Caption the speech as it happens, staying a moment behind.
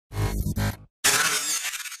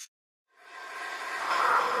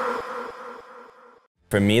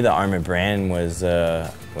For me, the ARMA brand was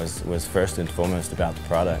first and foremost about the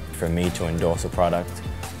product. For me to endorse a product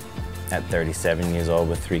at 37 years old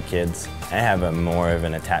with 3 kids, I have more of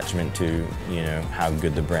an attachment to, how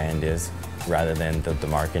good the brand is rather than the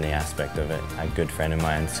marketing aspect of it. A good friend of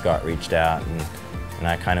mine, Scott, reached out and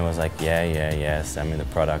I kind of was like, yeah, send me the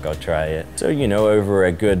product, I'll try it. So, over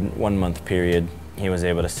a good 1 month period, he was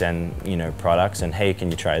able to send, products and, hey,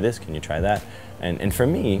 can you try this, can you try that? And for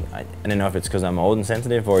me, I don't know if it's because I'm old and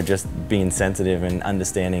sensitive or just being sensitive and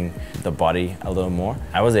understanding the body a little more,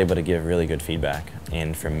 I was able to give really good feedback.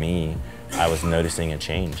 And for me, I was noticing a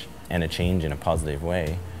change, and a change in a positive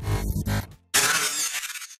way.